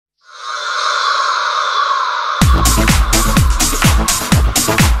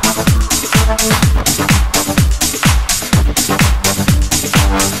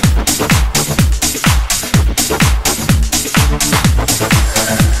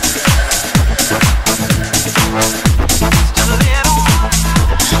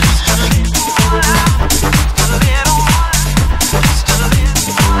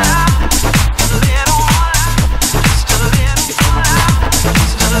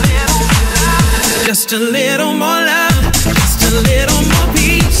Just a little more love, just a little more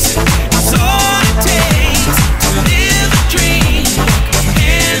peace. That's all it takes to live a dream,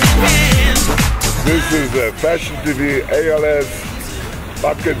 hand in hand. This is the FashionTV ALS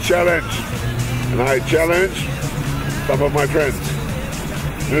Bucket Challenge, and I challenge some of my friends.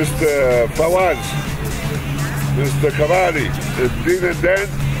 Mr. Fawaz, Mr. Cavalli, Dean and Dan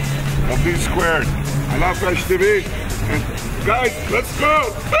of B Squared. I love FashionTV, and guys, let's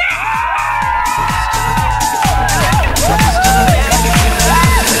go!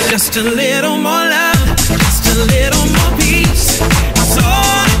 Just a little more love, just a little more peace. That's all